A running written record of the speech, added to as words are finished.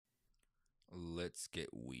let's get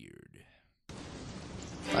weird.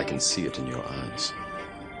 I can see it in your eyes.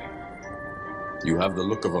 You have the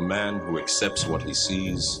look of a man who accepts what he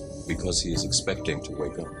sees because he is expecting to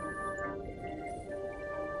wake up.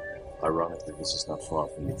 Ironically, this is not far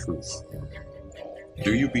from the truth.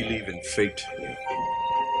 Do you believe in fate?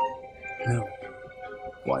 No,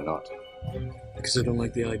 Why not? because I don't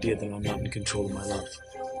like the idea that I'm not in control of my life.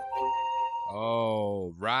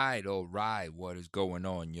 All right. What is going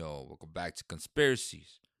on, yo? Welcome back to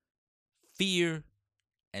Conspiracies, Fear,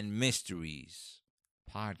 and Mysteries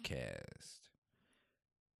podcast.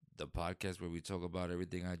 The podcast where we talk about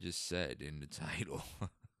everything I just said in the title.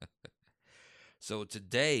 So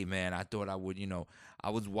today, man, I thought I would, I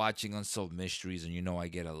was watching Unsolved Mysteries, and I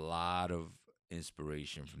get a lot of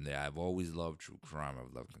inspiration from there. I've always loved true crime.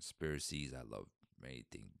 I've loved conspiracies. I love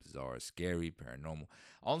anything bizarre, scary, paranormal.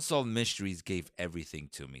 Unsolved Mysteries gave everything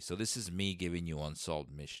to me. So this is me giving you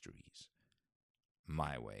Unsolved Mysteries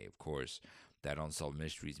my way. Of course, that Unsolved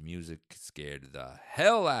Mysteries music scared the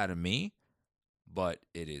hell out of me, but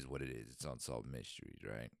it is what it is. It's Unsolved Mysteries,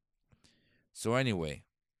 right? So anyway,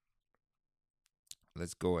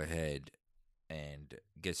 let's go ahead and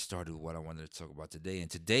get started with what I wanted to talk about today.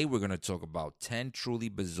 And today we're going to talk about 10 truly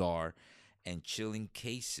bizarre and chilling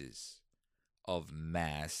cases of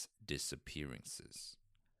mass disappearances.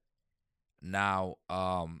 Now,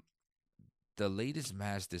 the latest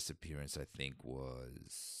mass disappearance I think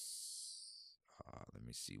was let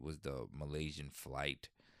me see, was the Malaysian flight.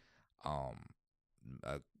 Um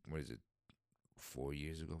what is it? 4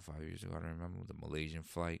 years ago, 5 years ago, I don't remember, the Malaysian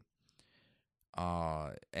flight.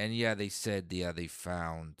 And yeah, they said they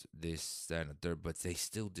found this, that, and the third, but they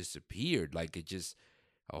still disappeared. Like it just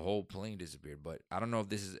a whole plane disappeared. But I don't know if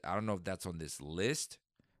that's on this list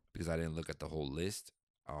because I didn't look at the whole list.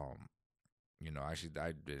 Actually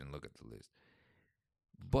I didn't look at the list.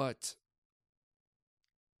 But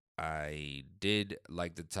I did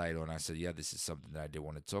like the title, and I said, yeah, this is something that I did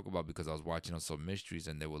want to talk about because I was watching on some mysteries,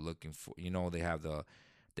 and they were looking for,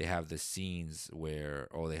 they have the scenes where,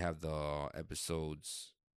 or they have the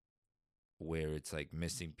episodes where it's like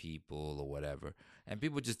missing people or whatever, and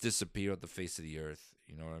people just disappear off the face of the earth.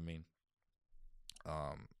 You know what I mean?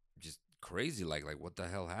 Just crazy, like what the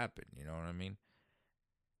hell happened? You know what I mean?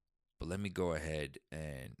 But let me go ahead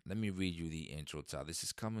and let me read you the intro to this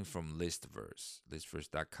is coming from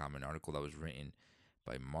listverse.com, an article that was written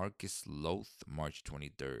by Marcus Loth, March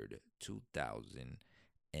 23rd,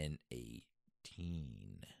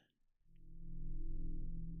 2018.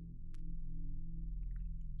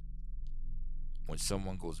 When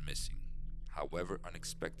someone goes missing, however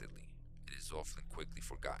unexpectedly, it is often quickly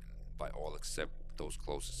forgotten by all except those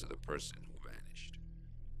closest to the person who vanished.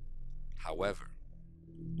 However,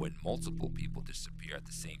 when multiple people disappear at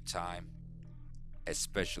the same time,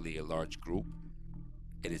 especially a large group,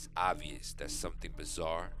 it is obvious that something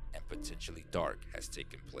bizarre and potentially dark has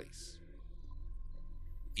taken place.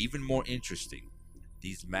 Even more interesting,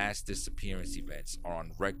 these mass disappearance events are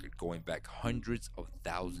on record going back hundreds of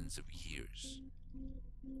thousands of years.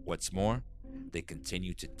 What's more, they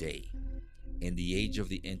continue today, in the age of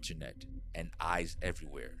the internet and eyes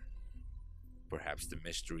everywhere. Perhaps the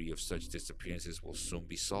mystery of such disappearances will soon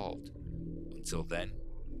be solved. Until then,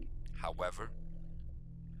 however,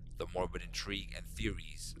 the morbid intrigue and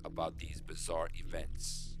theories about these bizarre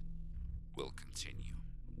events will continue.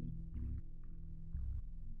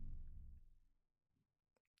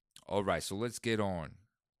 All right, so let's get on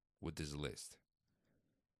with this list.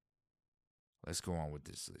 Let's go on with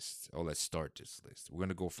this list. Oh, let's start this list. We're going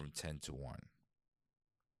to go from 10 to 1.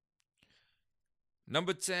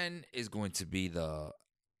 Number 10 is going to be the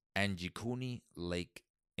Anjikuni Lake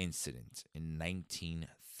incident in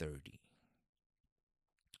 1930.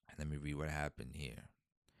 Let me read what happened here.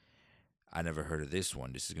 I never heard of this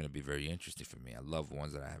one. This is going to be very interesting for me. I love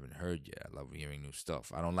ones that I haven't heard yet. I love hearing new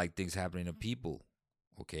stuff. I don't like things happening to people.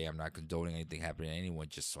 Okay, I'm not condoning anything happening to anyone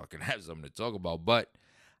just so I can have something to talk about. But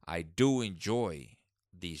I do enjoy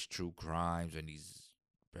these true crimes and these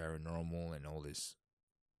paranormal and all this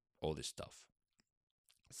stuff.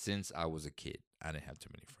 Since I was a kid, I didn't have too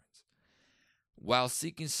many friends. While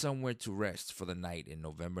seeking somewhere to rest for the night in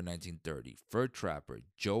November 1930, fur trapper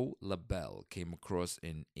Joe LaBelle came across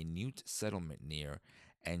an Inuit settlement near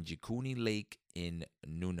Anjikuni Lake in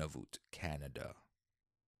Nunavut, Canada.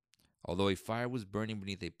 Although a fire was burning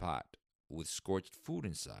beneath a pot with scorched food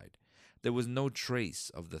inside, there was no trace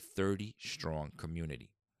of the 30-strong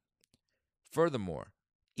community. Furthermore,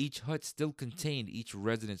 each hut still contained each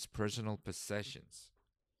resident's personal possessions.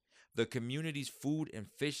 The community's food and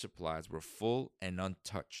fish supplies were full and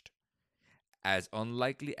untouched, as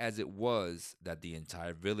unlikely as it was that the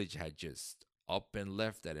entire village had just up and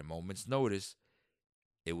left at a moment's notice,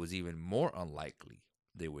 it was even more unlikely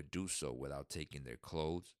they would do so without taking their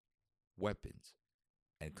clothes, weapons,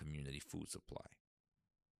 and community food supply.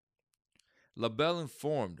 LaBelle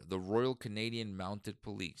informed the Royal Canadian Mounted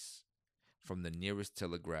Police from the nearest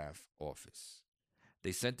telegraph office.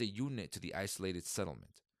 They sent a unit to the isolated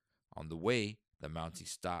settlement. On the way, the Mountie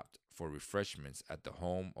stopped for refreshments at the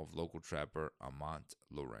home of local trapper Amant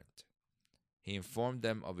Laurent. He informed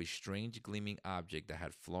them of a strange gleaming object that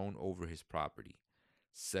had flown over his property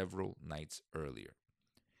several nights earlier.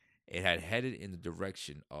 It had headed in the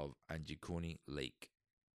direction of Anjikuni Lake.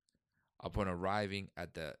 Upon arriving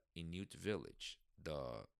at the Inuit village,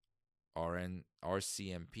 the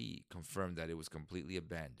RCMP confirmed that it was completely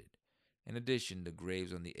abandoned. In addition, the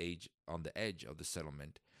graves on the edge of the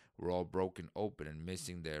settlement were all broken open and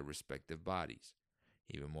missing their respective bodies.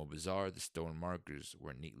 Even more bizarre, the stone markers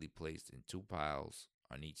were neatly placed in 2 piles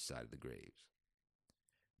on each side of the graves.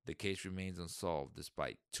 The case remains unsolved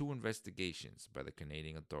despite 2 investigations by the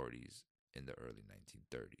Canadian authorities in the early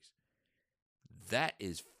 1930s. That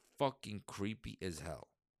is fucking creepy as hell.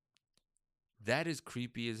 That is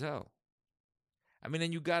creepy as hell. I mean,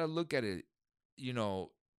 and you got to look at it,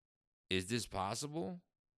 is this possible?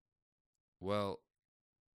 Well,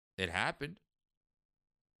 it happened.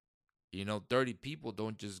 30 people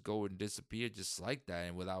don't just go and disappear just like that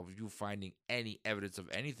and without you finding any evidence of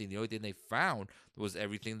anything. The only thing they found was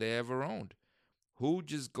everything they ever owned. Who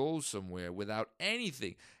just goes somewhere without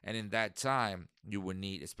anything? And in that time, you would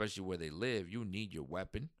need, especially where they live, you need your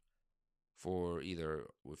weapon for either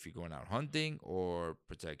if you're going out hunting or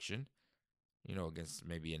protection, against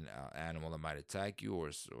maybe an animal that might attack you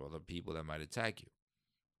or other people that might attack you.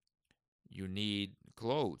 You need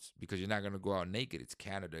clothes because you're not going to go out naked. It's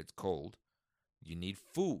Canada. It's cold. You need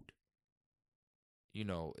food.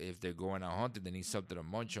 If they're going out hunting, they need something to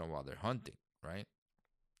munch on while they're hunting, right?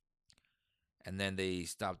 And then they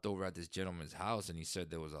stopped over at this gentleman's house and he said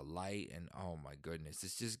there was a light and oh my goodness,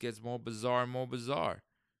 this just gets more bizarre and more bizarre.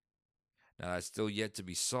 Now, that's still yet to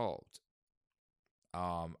be solved.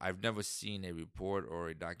 I've never seen a report or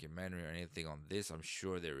a documentary or anything on this. I'm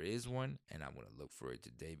sure there is one, and I'm going to look for it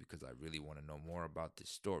today because I really want to know more about this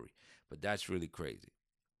story. But that's really crazy.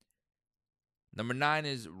 Number 9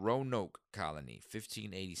 is Roanoke Colony,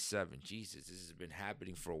 1587. Jesus, this has been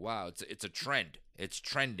happening for a while. It's a trend. It's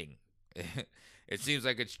trending. It seems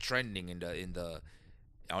like it's trending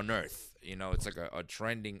on Earth. It's like a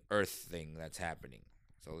trending Earth thing that's happening.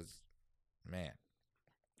 So it's, man.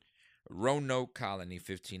 Roanoke Colony,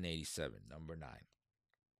 1587, number 9.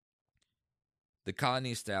 The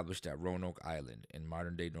colony established at Roanoke Island in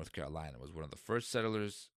modern-day North Carolina was one of the first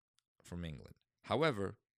settlers from England.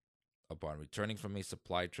 However, upon returning from a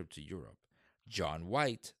supply trip to Europe, John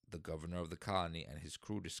White, the governor of the colony, and his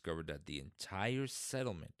crew discovered that the entire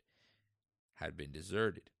settlement had been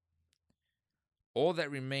deserted. All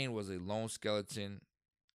that remained was a lone skeleton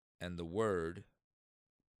and the word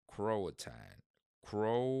Croatoan.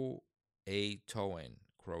 Croatoan.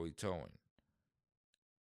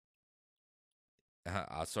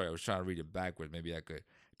 Sorry, I was trying to read it backwards. Maybe I could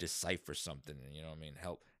decipher something and,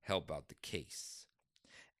 help out the case.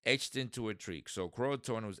 Etched into a tree. So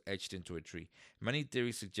Croatoan was etched into a tree. Many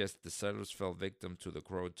theories suggest the settlers fell victim to the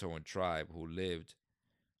Croatoan tribe who lived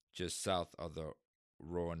just south of the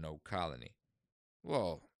Roanoke colony.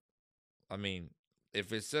 Well, I mean,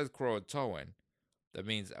 if it says Croatoan, that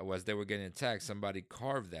means as they were getting attacked, somebody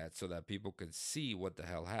carved that so that people could see what the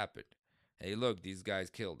hell happened. Hey, look, these guys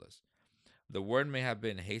killed us. The word may have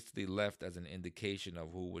been hastily left as an indication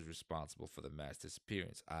of who was responsible for the mass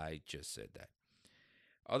disappearance. I just said that.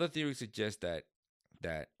 Other theories suggest that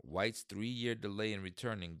White's 3-year delay in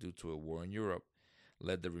returning due to a war in Europe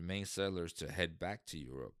led the remaining settlers to head back to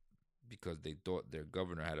Europe because they thought their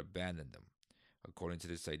governor had abandoned them. According to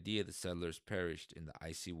this idea, the settlers perished in the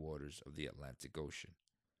icy waters of the Atlantic Ocean.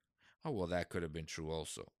 Oh, well, that could have been true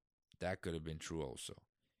also.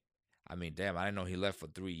 I mean, damn, I didn't know he left for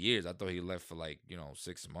 3 years. I thought he left for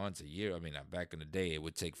 6 months, a year. I mean, back in the day, it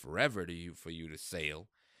would take forever for you to sail.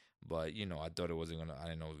 But, I thought I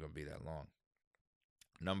didn't know it was going to be that long.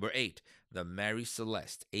 Number 8, the Mary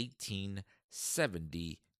Celeste,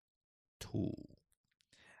 1872.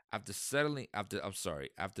 After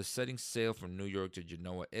setting sail from New York to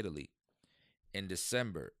Genoa, Italy, in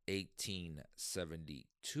December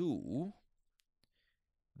 1872,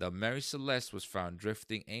 the Mary Celeste was found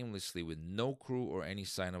drifting aimlessly with no crew or any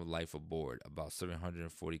sign of life aboard, about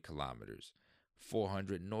 740 kilometers,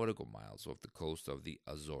 400 nautical miles off the coast of the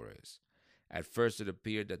Azores. At first, it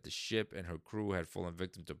appeared that the ship and her crew had fallen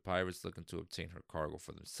victim to pirates looking to obtain her cargo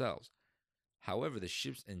for themselves. However, the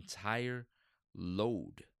ship's entire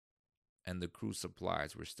load, and the crew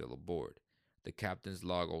supplies were still aboard. The captain's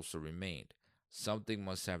log also remained. Something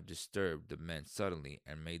must have disturbed the men suddenly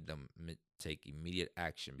and made them take immediate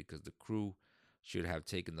action because the crew should have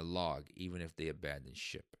taken the log even if they abandoned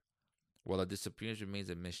ship. While the disappearance remains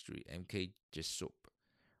a mystery, M.K. Jessup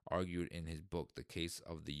argued in his book, The Case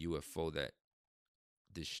of the UFO, that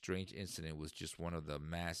this strange incident was just one of the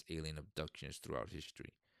mass alien abductions throughout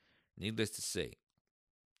history. Needless to say,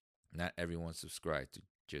 not everyone subscribed to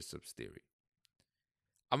Jessup's theory.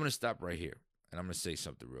 I'm going to stop right here, and I'm going to say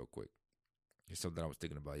something real quick. It's something I was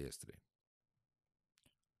thinking about yesterday.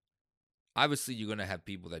 Obviously, you're going to have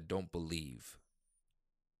people that don't believe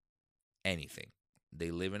anything.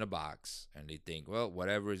 They live in a box, and they think, well,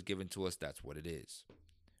 whatever is given to us, that's what it is.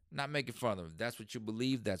 Not making fun of them. If that's what you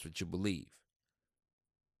believe, that's what you believe.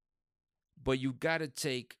 But you got to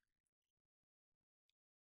take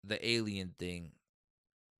the alien thing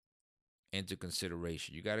into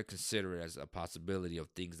consideration. You got to consider it as a possibility of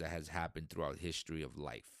things that has happened throughout history of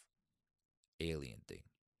life. Alien thing.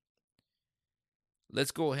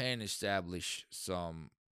 Let's go ahead and establish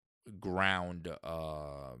some ground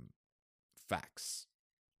facts.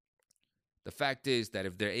 The fact is that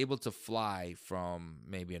if they're able to fly from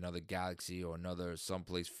maybe another galaxy or another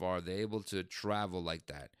someplace far, they're able to travel like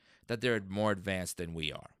that they're more advanced than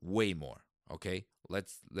we are. Way more. Okay?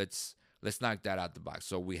 Let's knock that out the box.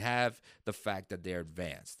 So we have the fact that they're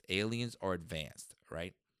advanced. Aliens are advanced,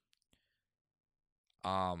 right?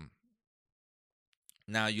 Now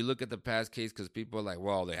you look at the past case because people are like,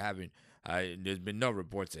 well, they haven't. There's been no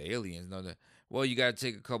reports of aliens. Well, you got to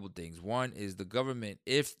take a couple things. One is the government.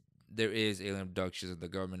 If there is alien abductions and the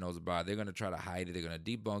government knows about it, they're going to try to hide it. They're going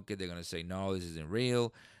to debunk it. They're going to say, no, this isn't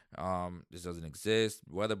real. This doesn't exist.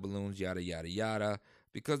 Weather balloons, yada yada yada,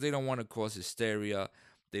 because they don't want to cause hysteria.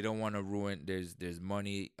 They don't want to ruin. There's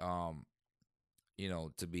money,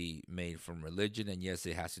 to be made from religion, and yes,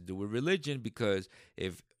 it has to do with religion because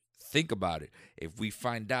think about it, if we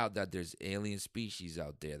find out that there's alien species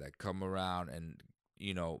out there that come around and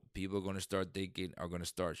people are going to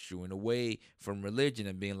start shooing away from religion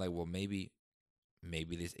and being like, well, maybe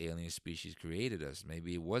this alien species created us.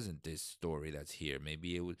 Maybe it wasn't this story that's here.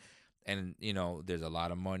 Maybe it was, and there's a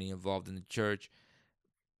lot of money involved in the church.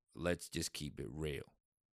 Let's just keep it real.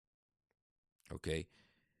 Okay.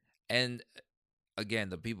 And again,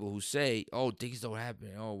 the people who say, oh, things don't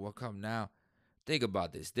happen. Oh, what come now? Think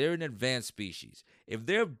about this. They're an advanced species. If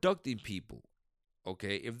they're abducting people,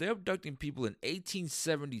 okay, if they're abducting people in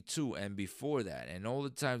 1872 and before that, and all the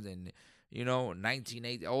times in,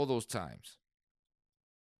 1980, all those times,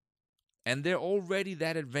 and they're already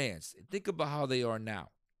that advanced, think about how they are now.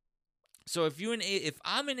 So if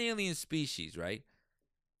I'm an alien species, right,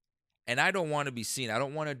 and I don't want to be seen, I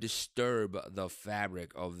don't want to disturb the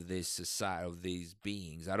fabric of this society, of these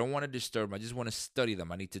beings. I don't want to disturb them. I just want to study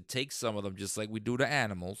them. I need to take some of them just like we do to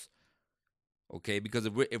animals. Okay, because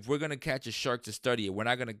if we're gonna catch a shark to study it, we're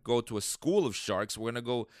not gonna go to a school of sharks. We're gonna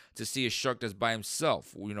go to see a shark that's by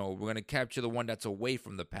himself. We're gonna capture the one that's away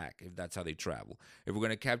from the pack, if that's how they travel. If we're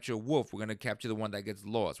gonna capture a wolf, we're gonna capture the one that gets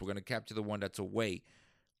lost. We're gonna capture the one that's away.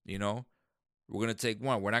 We're gonna take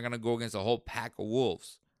one. We're not gonna go against a whole pack of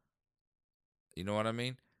wolves. You know what I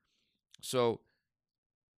mean? So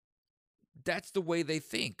that's the way they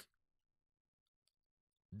think.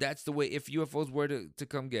 That's the way. If UFOs were to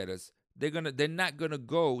come get us, they're not gonna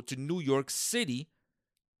go to New York City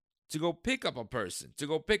to go pick up a person, to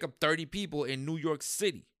go pick up 30 people in New York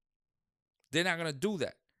City. They're not gonna do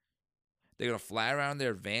that. They're gonna fly around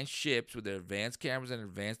their advanced ships with their advanced cameras and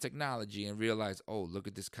advanced technology and realize, oh, look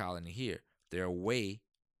at this colony here. They're away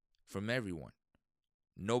from everyone.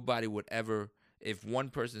 Nobody would ever, if one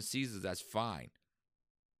person sees us, that's fine.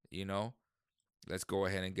 Let's go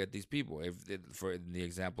ahead and get these people. For the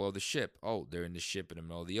example of the ship, oh, they're in the ship in the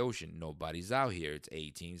middle of the ocean. Nobody's out here. It's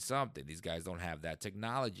 18 something. These guys don't have that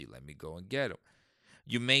technology. Let me go and get them.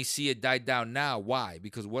 You may see it die down now. Why?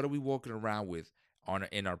 Because what are we walking around with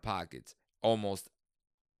in our pockets? Almost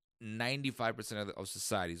 95% of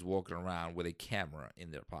society is walking around with a camera in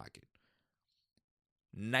their pocket.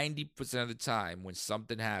 90% of the time when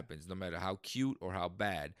something happens, no matter how cute or how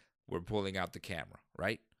bad, we're pulling out the camera,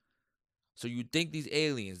 right? So you think these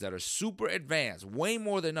aliens that are super advanced, way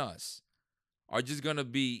more than us, are just gonna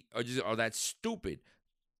are that stupid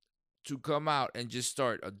to come out and just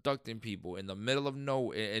start abducting people in the middle of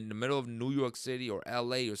New York City or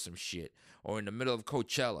LA or some shit, or in the middle of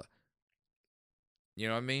Coachella? You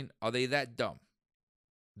know what I mean? Are they that dumb?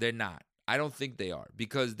 They're not. I don't think they are,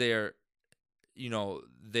 because their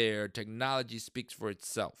technology speaks for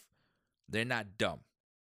itself. They're not dumb.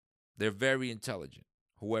 They're very intelligent,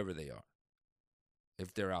 whoever they are.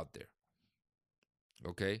 if they're out there.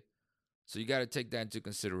 Okay? So you got to take that into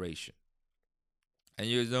consideration. And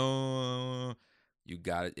you know, you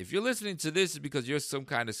got it. If you're listening to this, it's because you're some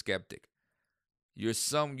kind of skeptic. You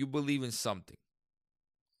believe in something.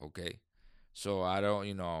 Okay? So I don't,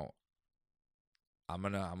 I'm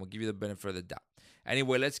gonna give you the benefit of the doubt.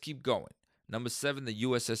 Anyway, let's keep going. Number 7, the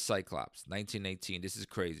USS Cyclops, 1918. This is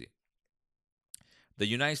crazy. The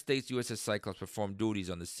United States USS Cyclops performed duties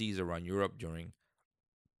on the seas around Europe during,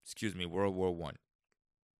 World War I.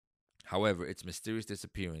 However, its mysterious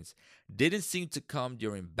disappearance didn't seem to come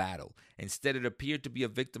during battle. Instead, it appeared to be a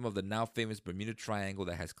victim of the now famous Bermuda Triangle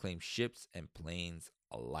that has claimed ships and planes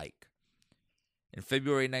alike. In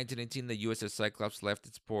February 1918, the USS Cyclops left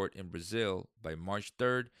its port in Brazil. By March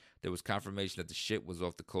 3rd, there was confirmation that the ship was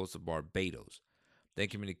off the coast of Barbados. Then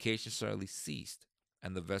communication suddenly ceased,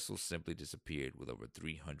 and the vessel simply disappeared with over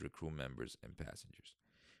 300 crew members and passengers.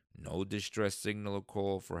 No distress signal or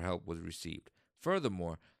call for help was received.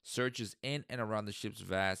 Furthermore, searches in and around the ship's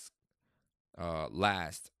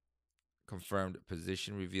last confirmed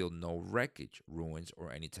position revealed no wreckage, ruins,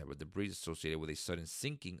 or any type of debris associated with a sudden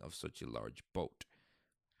sinking of such a large boat.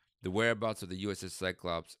 The whereabouts of the USS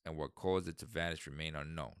Cyclops and what caused it to vanish remain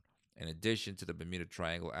unknown. In addition to the Bermuda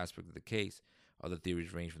Triangle aspect of the case, other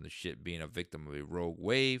theories range from the ship being a victim of a rogue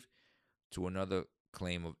wave to another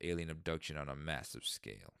claim of alien abduction on a massive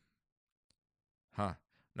scale.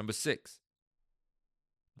 Number 6,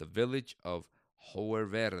 the village of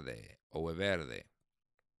Oeverde.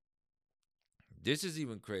 This is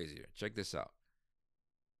even crazier. Check this out.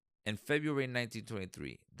 In February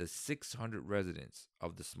 1923, the 600 residents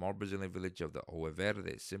of the small Brazilian village of the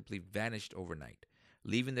Oeverde simply vanished overnight,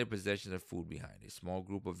 leaving their possessions and food behind. A small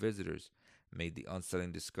group of visitors made the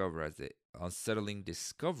unsettling discovery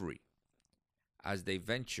as they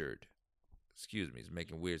ventured. Excuse me, it's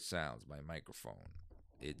making weird sounds. My microphone,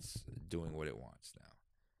 it's doing what it wants now.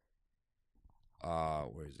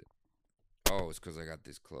 Where is it? Oh, it's because I got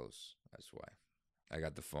this close. That's why. I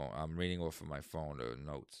got the phone. I'm reading off of my phone the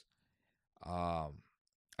notes.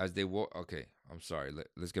 As they walk, okay, I'm sorry.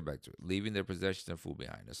 Let's get back to it. Leaving their possessions and food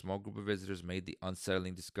behind, a small group of visitors made the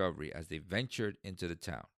unsettling discovery as they ventured into the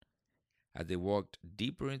town. As they walked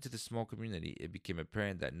deeper into the small community, it became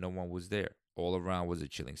apparent that no one was there. All around was a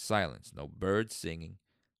chilling silence. No birds singing,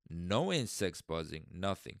 no insects buzzing,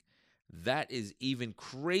 nothing. That is even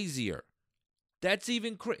crazier. That's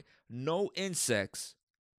even crazy. No insects,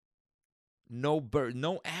 no bird,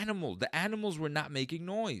 no animal. The animals were not making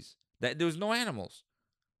noise. There was no animals.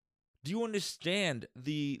 Do you understand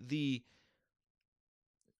the?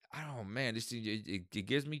 Oh man, this thing, it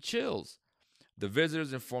gives me chills. The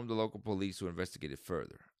visitors informed the local police, who investigated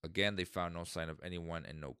further. Again, they found no sign of anyone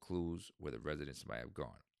and no clues where the residents might have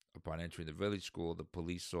gone. Upon entering the village school, the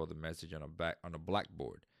police saw the message on a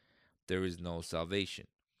blackboard: "There is no salvation."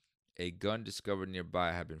 A gun discovered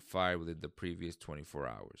nearby had been fired within the previous 24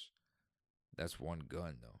 hours. That's one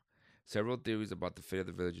gun, though. Several theories about the fate of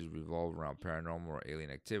the villagers revolve around paranormal or alien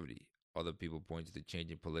activity. Other people point to the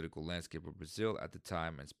changing political landscape of Brazil at the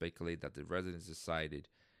time and speculate that the residents decided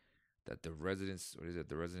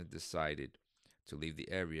to leave the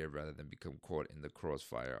area rather than become caught in the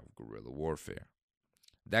crossfire of guerrilla warfare.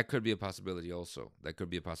 That could be a possibility also. That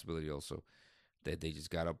they just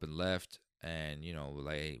got up and left, and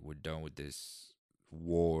like, hey, we're done with this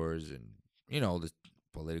wars and the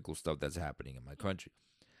political stuff that's happening in my country.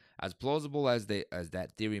 As plausible as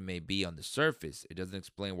that theory may be on the surface, it doesn't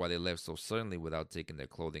explain why they left so suddenly without taking their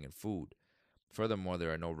clothing and food. Furthermore,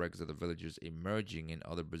 there are no records of the villagers emerging in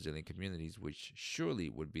other Brazilian communities, which surely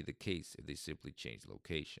would be the case if they simply changed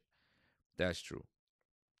location. That's true.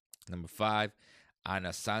 Number 5,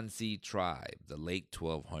 Anasazi tribe, the late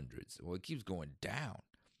 1200s. Well, it keeps going down.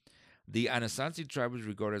 The Anasazi tribe was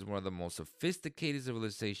regarded as one of the most sophisticated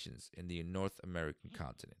civilizations in the North American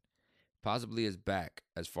continent. Possibly as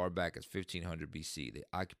far back as 1500 BC, they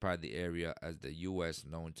occupied the area as the U.S.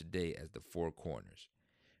 known today as the Four Corners.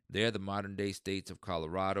 They are the modern-day states of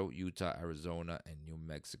Colorado, Utah, Arizona, and New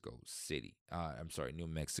Mexico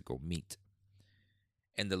meet.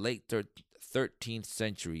 In the late 13th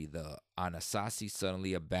century, the Anasazi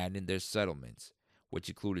suddenly abandoned their settlements, which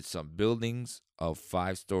included some buildings of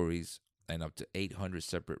 5 stories and up to 800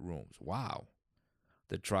 separate rooms. Wow.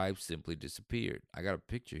 The tribe simply disappeared. I got a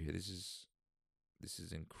picture here. This is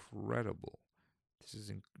incredible. This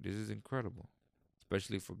is incredible,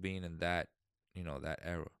 especially for being in that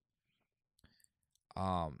era.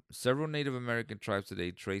 Several Native American tribes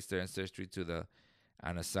today trace their ancestry to the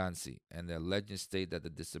Anasazi, and their legends state that the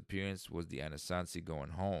disappearance was the Anasazi going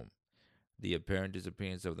home. The apparent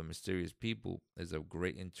disappearance of the mysterious people is of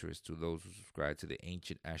great interest to those who subscribe to the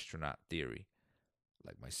ancient astronaut theory,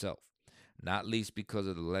 like myself, not least because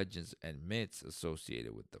of the legends and myths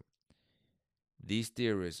associated with them. These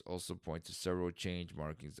theorists also point to several change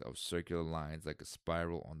markings of circular lines like a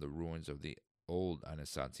spiral on the ruins of the old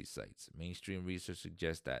Anasazi sites. Mainstream research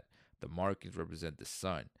suggests that the markings represent the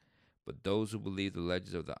sun, but those who believe the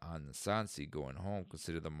legends of the Anasazi going home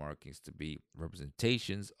consider the markings to be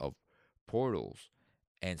representations of portals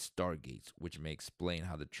and stargates, which may explain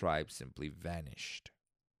how the tribe simply vanished.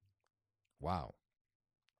 Wow.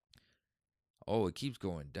 Oh, it keeps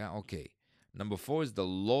going down. Okay. Number 4 is the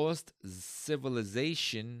lost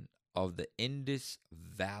civilization of the Indus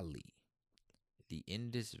Valley. The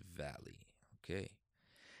Indus Valley. Okay.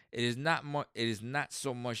 It is not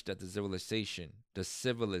so much that the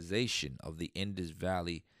civilization of the Indus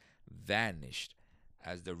Valley vanished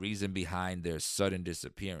as the reason behind their sudden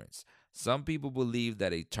disappearance. Some people believe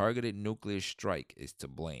that a targeted nuclear strike is to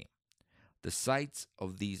blame. The sites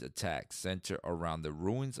of these attacks center around the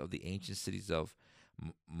ruins of the ancient cities of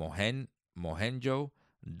Mohenjo-Daro,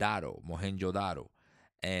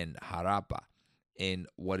 and Harappa in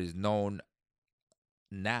what is known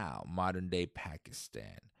now modern day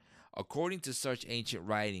Pakistan. According to such ancient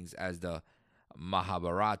writings as the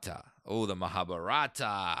Mahabharata. Oh, the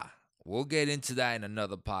Mahabharata. We'll get into that in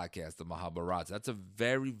another podcast, the Mahabharata. That's a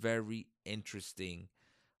very, very interesting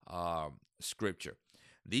scripture.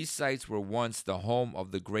 These sites were once the home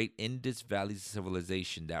of the great Indus Valley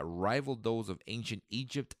civilization that rivaled those of ancient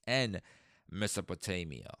Egypt and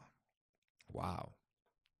Mesopotamia. Wow.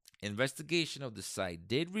 Investigation of the site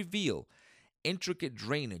did reveal intricate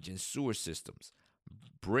drainage and sewer systems,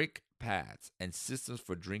 brick paths, and systems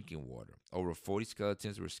for drinking water. Over 40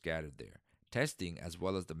 skeletons were scattered there. Testing, as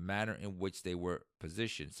well as the manner in which they were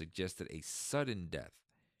positioned, suggested a sudden death.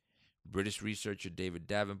 British researcher David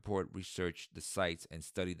Davenport researched the sites and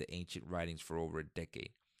studied the ancient writings for over a decade.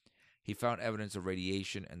 He found evidence of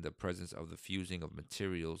radiation and the presence of the fusing of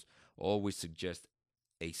materials, all which suggest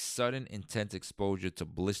a sudden, intense exposure to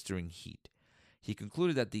blistering heat. He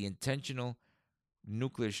concluded that the intentional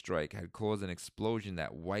nuclear strike had caused an explosion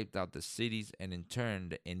that wiped out the cities and in turn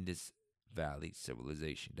the Indus Valley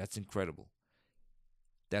civilization. That's incredible.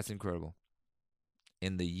 That's incredible.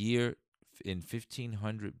 In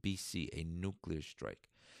 1500 BC, a nuclear strike.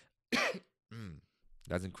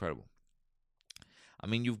 That's incredible. I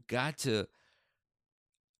mean, you've got to,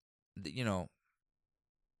 you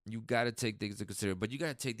got to take things into consideration, but you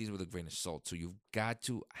got to take these with a grain of salt. So you've got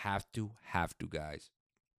to, have to, guys,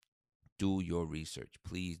 do your research.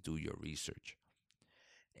 Please do your research.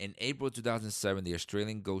 In April 2007, the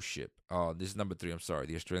Australian ghost ship, this is number 3, I'm sorry,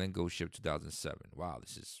 the Australian ghost ship 2007. Wow,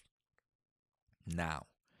 this is now.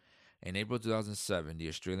 In April 2007, the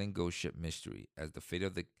Australian ghost ship mystery, as the fate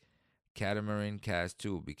of the Catamaran Cast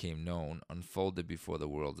 2 became known, unfolded before the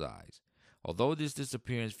world's eyes. Although this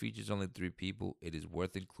disappearance features only 3 people, it is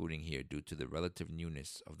worth including here due to the relative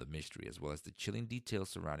newness of the mystery as well as the chilling details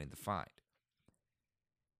surrounding the find.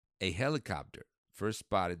 A helicopter first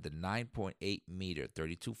spotted the 9.8 meter,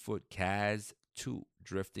 32-foot Cas 2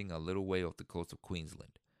 drifting a little way off the coast of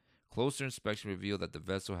Queensland. Closer inspection revealed that the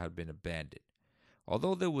vessel had been abandoned.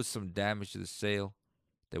 Although there was some damage to the sail,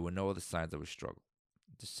 there were no other signs of a struggle.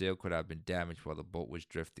 The sail could have been damaged while the boat was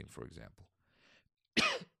drifting, for example.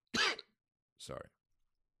 Sorry.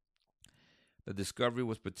 The discovery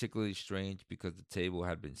was particularly strange because the table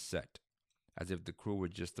had been set, as if the crew were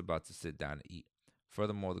just about to sit down to eat.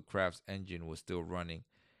 Furthermore, the craft's engine was still running,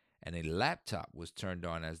 and a laptop was turned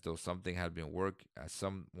on as though someone had been working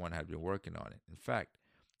on it. In fact,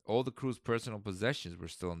 all the crew's personal possessions were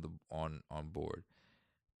still on board,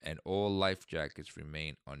 and all life jackets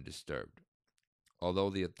remain undisturbed.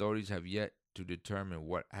 Although the authorities have yet to determine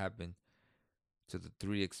what happened to the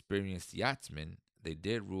 3 experienced yachtsmen, they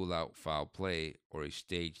did rule out foul play or a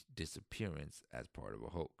staged disappearance as part of a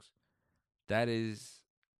hoax. That is,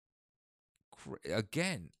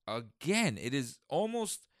 again, it is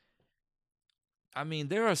almost, I mean,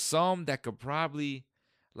 there are some that could probably,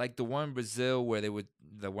 like the one in Brazil where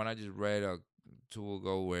the one I just read two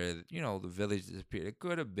ago where, the village disappeared. It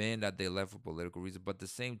could have been that they left for political reasons, but at the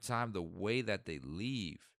same time, the way that they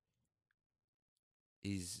leave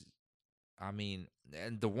is, I mean,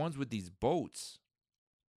 and the ones with these boats,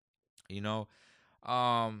 could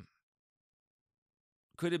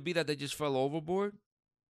it be that they just fell overboard?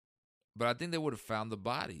 But I think they would have found the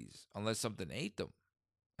bodies unless something ate them.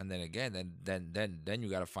 And then again, then you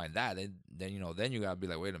got to find that. Then you got to be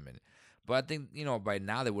like, wait a minute. But I think, by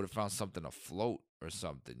now they would have found something afloat or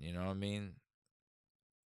something. You know what I mean?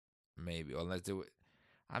 Maybe, unless they would.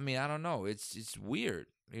 I mean, I don't know. It's weird.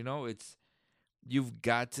 You know, it's you've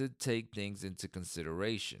got to take things into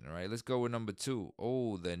consideration. All right, let's go with number two.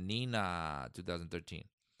 Oh, the Nina 2013.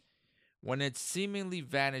 When it seemingly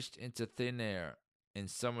vanished into thin air in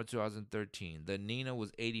summer 2013, the Nina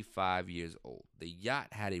was 85 years old. The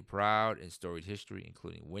yacht had a proud and storied history,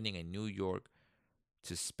 including winning a New York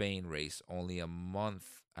to Spain race only a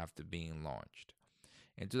month after being launched.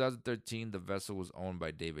 In 2013, the vessel was owned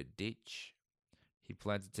by David Ditch. He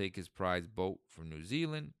planned to take his prize boat from New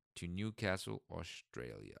Zealand to Newcastle,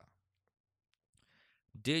 Australia.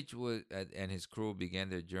 And his crew began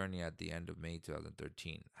their journey at the end of May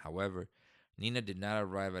 2013. However, Nina did not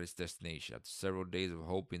arrive at its destination. After several days of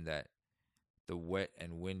hoping that the wet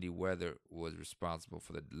and windy weather was responsible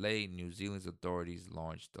for the delay, New Zealand's authorities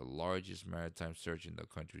launched the largest maritime search in the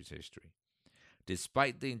country's history.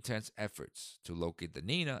 Despite the intense efforts to locate the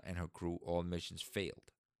Nina and her crew, all missions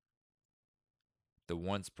failed. The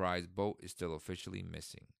once prized boat is still officially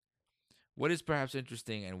missing. What is perhaps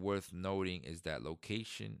interesting and worth noting is the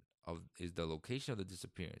location of the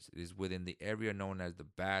disappearance. It is within the area known as the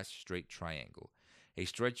Bass Strait Triangle, a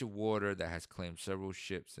stretch of water that has claimed several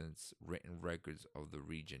ships since written records of the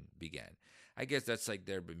region began. I guess that's like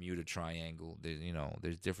their Bermuda Triangle.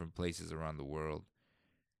 There's different places around the world.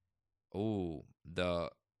 Oh,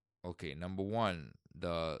 number one,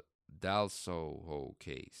 the Dalsoho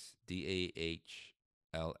case, DAHLSJO.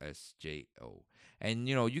 And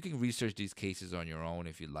you can research these cases on your own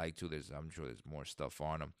if you like to. I'm sure there's more stuff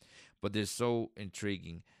on them, but they're so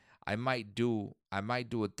intriguing. I might do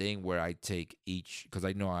a thing where I take each, because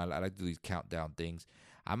I know I like to do these countdown things.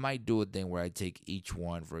 I might do a thing where I take each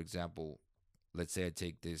one. For example, let's say I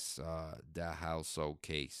take this Dalso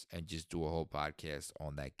case and just do a whole podcast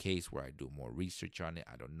on that case where I do more research on it.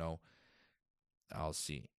 I don't know. I'll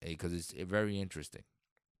see, because it's very interesting.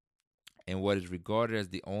 And what is regarded as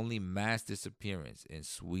the only mass disappearance in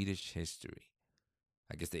Swedish history.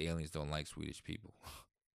 I guess the aliens don't like Swedish people.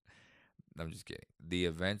 I'm just kidding. The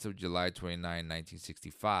events of July 29,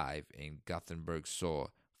 1965 in Gothenburg saw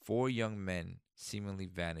four young men seemingly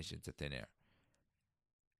vanish into thin air.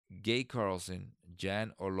 Gay Carlson,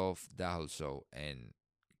 Jan Olof Dahlso, and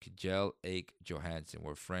Kjell Ake Johansson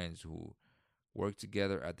were friends who worked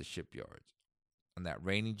together at the shipyards. On that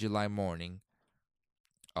rainy July morning,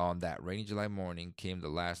 came the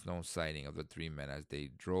last known sighting of the three men as they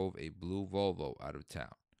drove a blue Volvo out of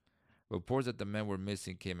town. Reports that the men were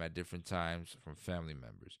missing came at different times from family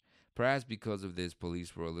members. Perhaps because of this,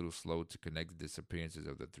 police were a little slow to connect the disappearances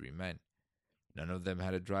of the three men. None of them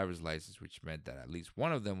had a driver's license, which meant that at least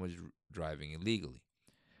one of them was driving illegally.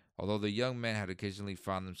 Although the young men had occasionally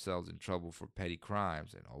found themselves in trouble for petty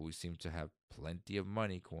crimes and always seemed to have plenty of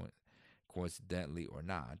money, coincidentally or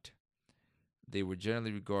not, they were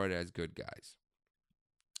generally regarded as good guys.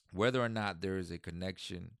 Whether or not there is a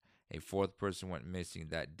connection, a fourth person went missing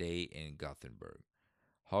that day in Gothenburg.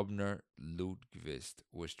 Hubner Ludqvist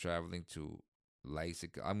was traveling to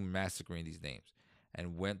Leipzig. I'm massacring these names,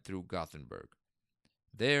 and went through Gothenburg.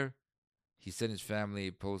 There, he sent his family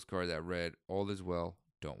a postcard that read, "All is well,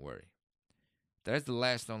 don't worry." That is the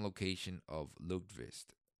last known location of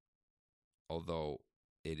Ludqvist, although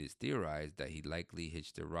it is theorized that he likely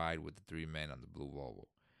hitched a ride with the three men on the blue Volvo.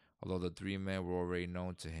 Although the three men were already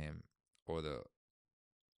known to him, or the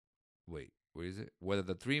wait, what is it? Whether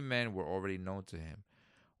the three men were already known to him,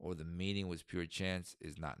 or the meeting was pure chance,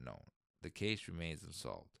 is not known. The case remains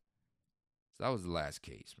unsolved. So that was the last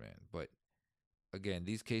case, man. But again,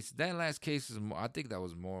 these cases, that last case is more, I think that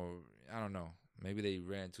was more, I don't know, maybe they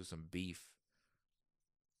ran into some beef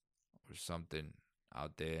or something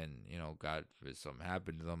out there, and God forbid something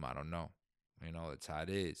happened to them. I don't know. That's how it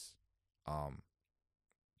is.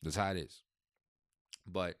 That's how it is.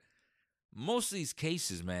 But most of these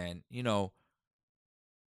cases, man, you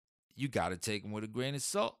got to take them with a grain of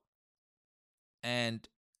salt. And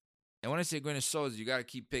when I say grain of salt, you got to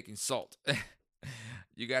keep picking salt.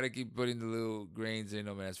 You got to keep putting the little grains in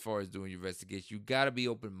them. And as far as doing your investigation, you got to be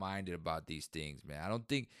open-minded about these things, man. I don't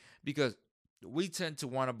think, because we tend to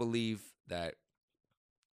want to believe that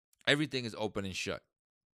everything is open and shut.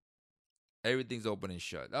 Everything's open and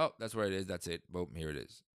shut. Oh, that's where it is. That's it. Boom, here it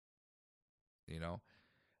is.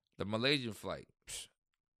 The Malaysian flight.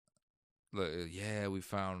 Look, yeah, we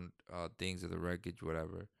found things of the wreckage,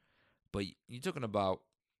 whatever. But you're talking about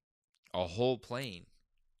a whole plane.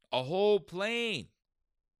 A whole plane.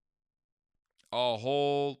 A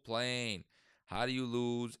whole plane. How do you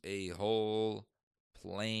lose a whole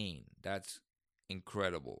plane? That's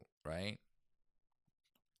incredible, right?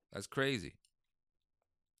 That's crazy.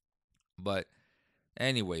 But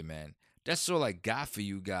anyway, man, that's all I got for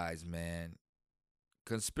you guys, man.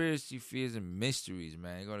 conspiracy fears and mysteries,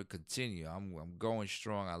 man. They're gonna continue. I'm going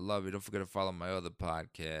strong. I love it. Don't forget to follow my other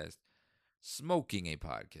podcast, Smoking a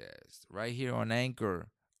Podcast, right here on Anchor,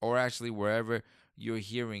 or actually wherever you're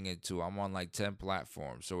hearing it to. I'm on like 10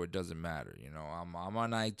 platforms, so it doesn't matter. I'm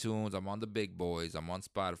on iTunes. I'm on the big boys. I'm on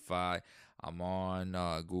Spotify. I'm on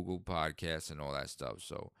Google Podcasts and all that stuff.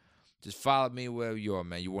 So just follow me wherever you are,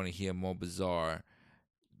 man. You want to hear more bizarre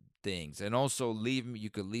things. And also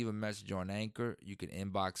you could leave a message on Anchor. You can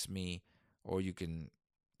inbox me, or you can,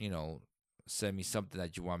 send me something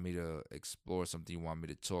that you want me to explore, something you want me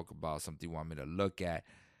to talk about, something you want me to look at.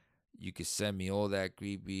 You can send me all that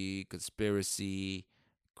creepy, conspiracy,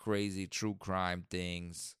 crazy, true crime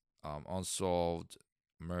things, unsolved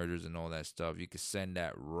murders and all that stuff. You can send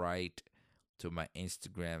that right to my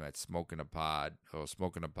Instagram at smoking a pod or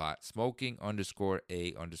smoking _a_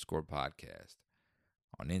 podcast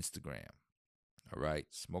on Instagram. All right,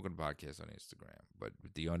 smoking a podcast on Instagram, but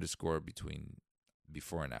with the underscore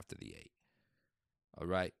before and after the 8. All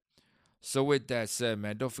right. So with that said,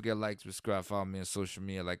 man, don't forget to like, subscribe, follow me on social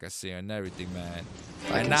media, like I say, on everything, man.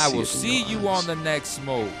 And I will see you on the next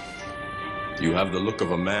smoke. You have the look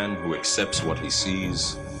of a man who accepts what he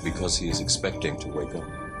sees because he is expecting to wake up.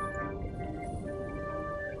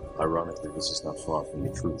 Ironically, this is not far from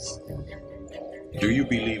the truth. Do you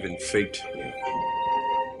believe in fate?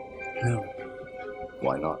 No,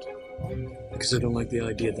 Why not? because I don't like the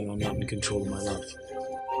idea that I'm not in control of my life.